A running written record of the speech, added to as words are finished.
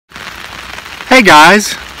Hey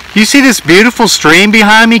guys, you see this beautiful stream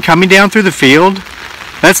behind me coming down through the field?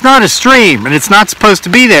 That's not a stream, and it's not supposed to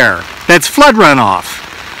be there. That's flood runoff.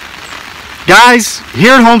 Guys,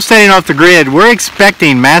 here at Homesteading Off the Grid, we're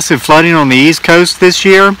expecting massive flooding on the East Coast this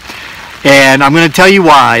year, and I'm going to tell you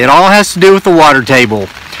why. It all has to do with the water table.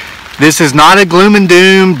 This is not a gloom and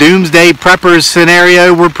doom, doomsday preppers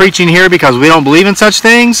scenario we're preaching here because we don't believe in such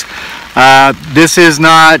things. This is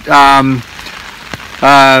not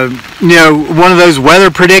one of those weather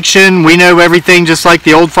prediction, we know everything just like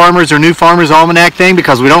the old farmers or new farmers almanac thing,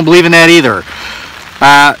 because we don't believe in that either.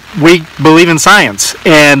 We believe in science,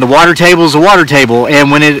 and the water table is a water table, and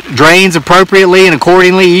when it drains appropriately and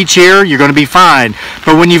accordingly each year, you're going to be fine.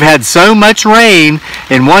 But when you've had so much rain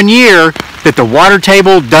in one year that the water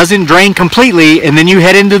table doesn't drain completely, and then you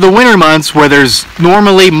head into the winter months where there's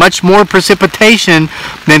normally much more precipitation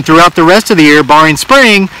than throughout the rest of the year, barring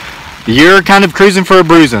spring, you're kind of cruising for a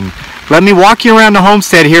bruising. Let me walk you around the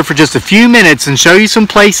homestead here for just a few minutes and show you some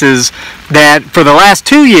places that for the last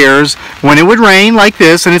 2 years, when it would rain like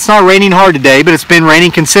this, and it's not raining hard today, but it's been raining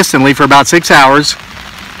consistently for about 6 hours,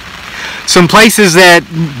 some places that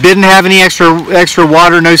didn't have any extra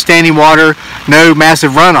water, no standing water, no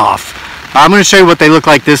massive runoff. I'm going to show you what they look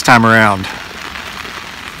like this time around.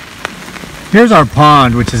 Here's our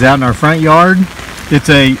pond, which is out in our front yard. It's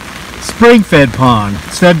a spring-fed pond.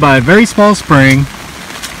 It's fed by a very small spring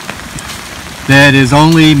that is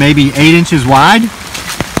only maybe 8 inches wide.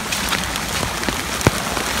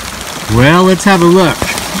 Well, let's have a look.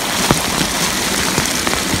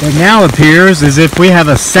 It now appears as if we have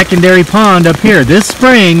a secondary pond up here. This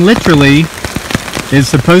spring literally is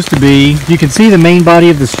supposed to be, you can see the main body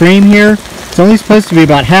of the stream here. It's only supposed to be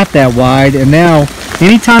about half that wide, and now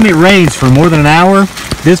anytime it rains for more than an hour,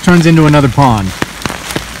 this turns into another pond.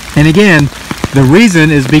 And again, the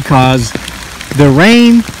reason is because the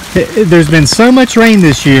rain, there's been so much rain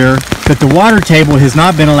this year that the water table has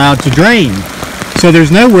not been allowed to drain. So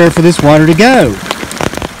there's nowhere for this water to go.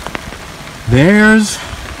 There's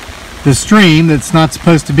the stream that's not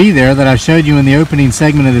supposed to be there that I showed you in the opening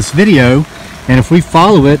segment of this video. And if we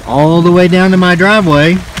follow it all the way down to my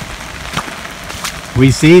driveway,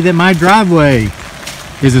 we see that my driveway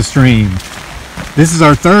is a stream. This is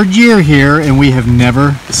our 3rd year here, and we have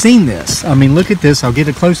never seen this. I mean, look at this. I'll get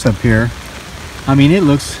a close-up here. I mean, it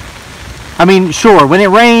looks... I mean, sure, when it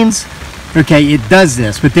rains, okay, it does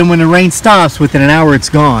this. But then when the rain stops, within an hour, it's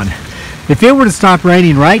gone. If it were to stop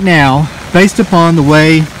raining right now, based upon the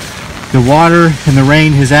way the water and the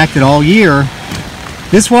rain has acted all year,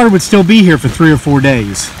 this water would still be here for 3 or 4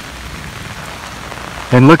 days.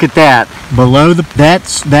 And look at that. Below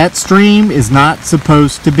that stream is not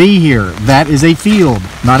supposed to be here. That is a field,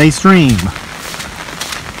 not a stream.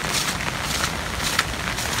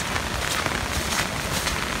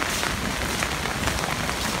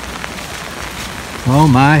 Oh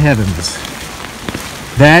my heavens.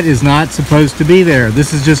 That is not supposed to be there.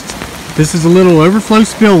 This is a little overflow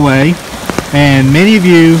spillway, and many of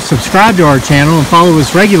you subscribe to our channel and follow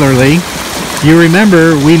us regularly. You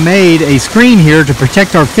remember we made a screen here to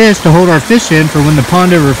protect our fish, to hold our fish in for when the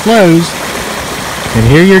pond overflows. And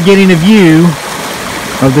here you're getting a view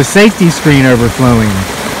of the safety screen overflowing.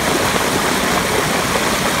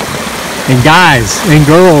 And guys and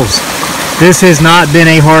girls, this has not been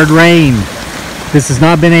a hard rain. This has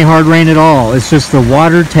not been a hard rain at all. It's just the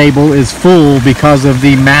water table is full because of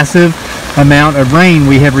the massive amount of rain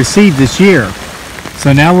we have received this year.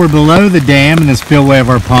 So now we're below the dam and the spillway of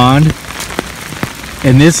our pond.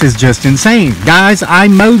 And this is just insane. Guys, I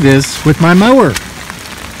mow this with my mower.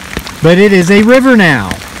 But it is a river now.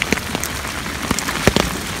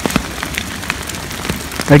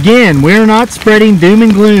 Again, we're not spreading doom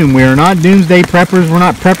and gloom. We are not doomsday preppers. We're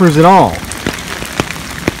not preppers at all.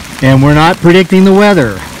 And we're not predicting the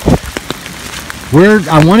weather.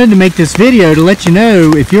 I wanted to make this video to let you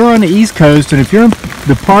know, if you're on the East Coast and if you're in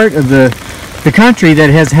the part of the country that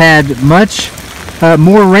has had much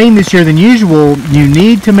more rain this year than usual, you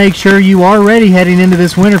need to make sure you are ready heading into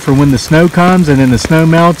this winter for when the snow comes, and then the snow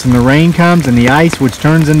melts and the rain comes and the ice, which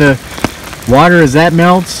turns into water as that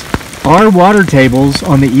melts. Our water tables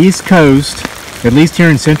on the East Coast, at least here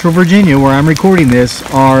in Central Virginia where I'm recording this,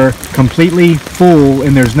 are completely full,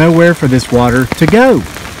 and there's nowhere for this water to go.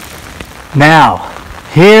 Now,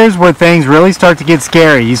 here's where things really start to get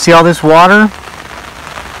scary. You see all this water?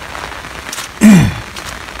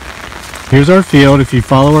 Here's our field. If you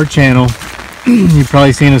follow our channel, you've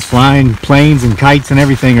probably seen us flying planes and kites and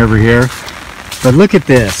everything over here. But look at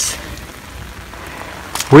this.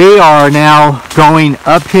 We are now going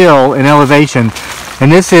uphill in elevation, and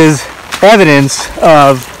this is evidence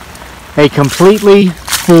of a completely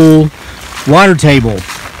full water table.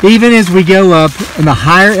 Even as we go up in the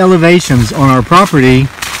higher elevations on our property,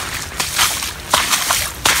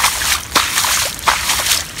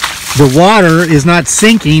 the water is not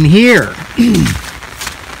sinking here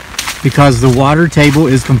because the water table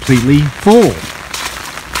is completely full.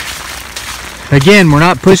 Again, we're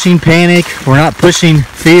not pushing panic, we're not pushing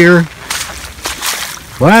fear.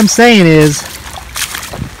 What I'm saying is,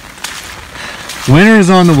 winter is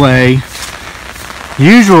on the way.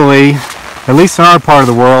 Usually, at least in our part of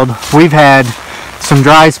the world, we've had some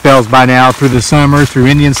dry spells by now through the summer, through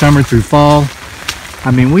Indian summer, through fall.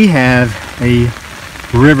 I mean, we have a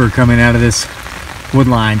river coming out of this wood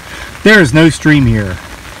line. There is no stream here.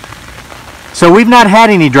 So we've not had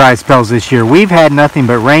any dry spells this year. We've had nothing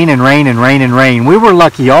but rain and rain and rain and rain. We were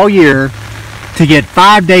lucky all year to get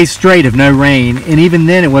 5 days straight of no rain, and even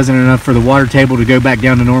then it wasn't enough for the water table to go back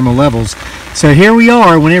down to normal levels. So here we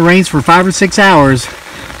are, when it rains for 5 or 6 hours,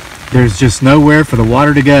 there's just nowhere for the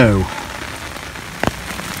water to go.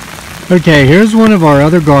 Okay, here's one of our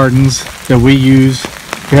other gardens that we use.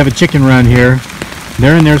 We have a chicken run here.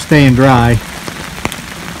 They're in there staying dry.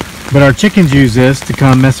 But our chickens use this to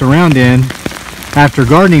come mess around in after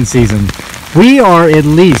gardening season. We are at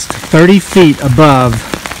least 30 feet above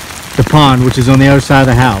the pond, which is on the other side of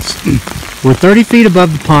the house. We're 30 feet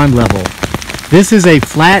above the pond level. This is a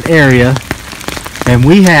flat area, and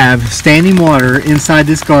we have standing water inside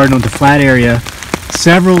this garden on the flat area,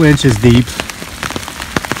 several inches deep.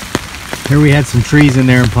 Here we had some trees in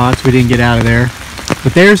there in pots we didn't get out of there.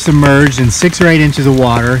 But they're submerged in 6 or 8 inches of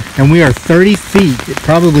water, and we are 30 feet,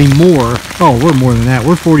 probably more. Oh, we're more than that.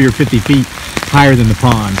 We're 40 or 50 feet higher than the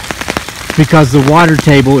pond because the water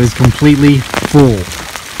table is completely full.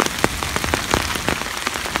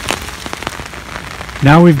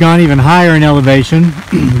 Now we've gone even higher in elevation.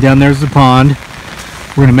 Down there's the pond.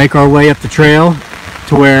 We're going to make our way up the trail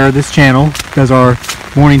to where this channel does our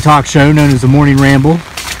morning talk show known as the Morning Ramble.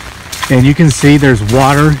 And you can see there's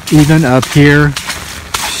water even up here.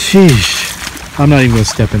 Sheesh. I'm not even going to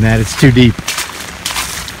step in that. It's too deep.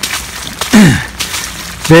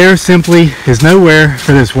 There simply is nowhere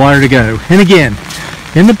for this water to go. And again,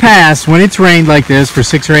 in the past, when it's rained like this for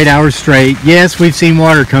 6 or 8 hours straight, yes, we've seen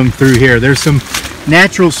water come through here. There's some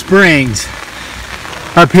natural springs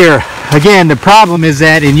up here. Again, the problem is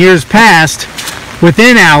that in years past,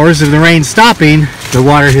 within hours of the rain stopping, the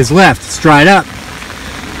water has left. It's dried up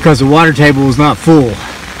because the water table is not full.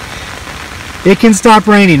 It can stop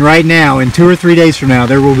raining right now, and 2 or 3 days from now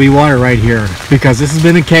there will be water right here, because this has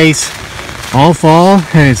been the case all fall,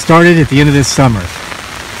 and it started at the end of this summer.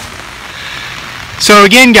 So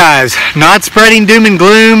again, guys, not spreading doom and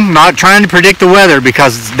gloom, not trying to predict the weather,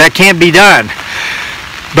 because that can't be done.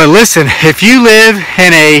 But listen, if you live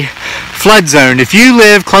in a flood zone, if you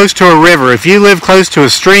live close to a river, if you live close to a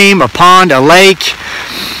stream, a pond, a lake,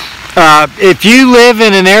 if you live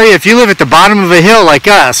in an area, if you live at the bottom of a hill like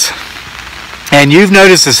us, and you've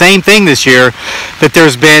noticed the same thing this year, that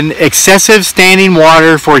there's been excessive standing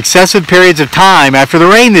water for excessive periods of time after the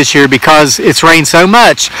rain this year because it's rained so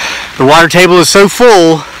much, the water table is so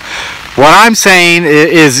full. What I'm saying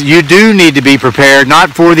is you do need to be prepared,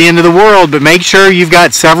 not for the end of the world, but make sure you've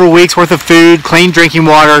got several weeks worth of food, clean drinking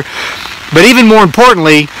water. But even more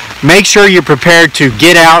importantly, make sure you're prepared to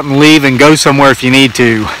get out and leave and go somewhere if you need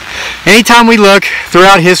to. Anytime we look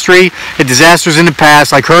throughout history at disasters in the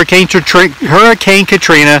past, like Hurricane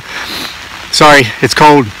Katrina, sorry, it's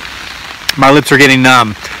cold. My lips are getting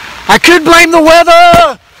numb. I could blame the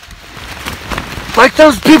weather! Like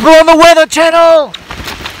those people on the Weather Channel!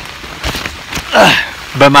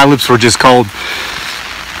 But my lips were just cold.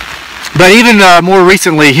 But even more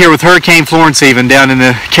recently, here with Hurricane Florence, even down in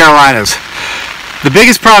the Carolinas, the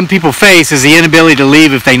biggest problem people face is the inability to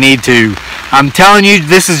leave if they need to. I'm telling you,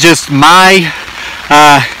 this is just my,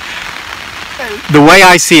 the way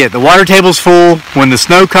I see it. The water table's full. When the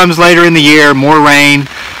snow comes later in the year, more rain,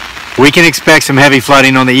 we can expect some heavy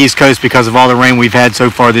flooding on the East Coast because of all the rain we've had so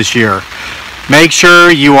far this year. Make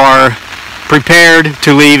sure you are prepared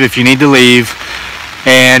to leave if you need to leave.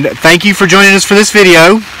 And thank you for joining us for this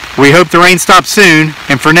video. We hope the rain stops soon,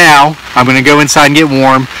 and for now, I'm going to go inside and get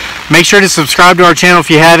warm. Make sure to subscribe to our channel if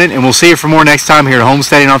you haven't, and we'll see you for more next time here at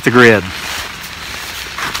Homesteading Off the Grid.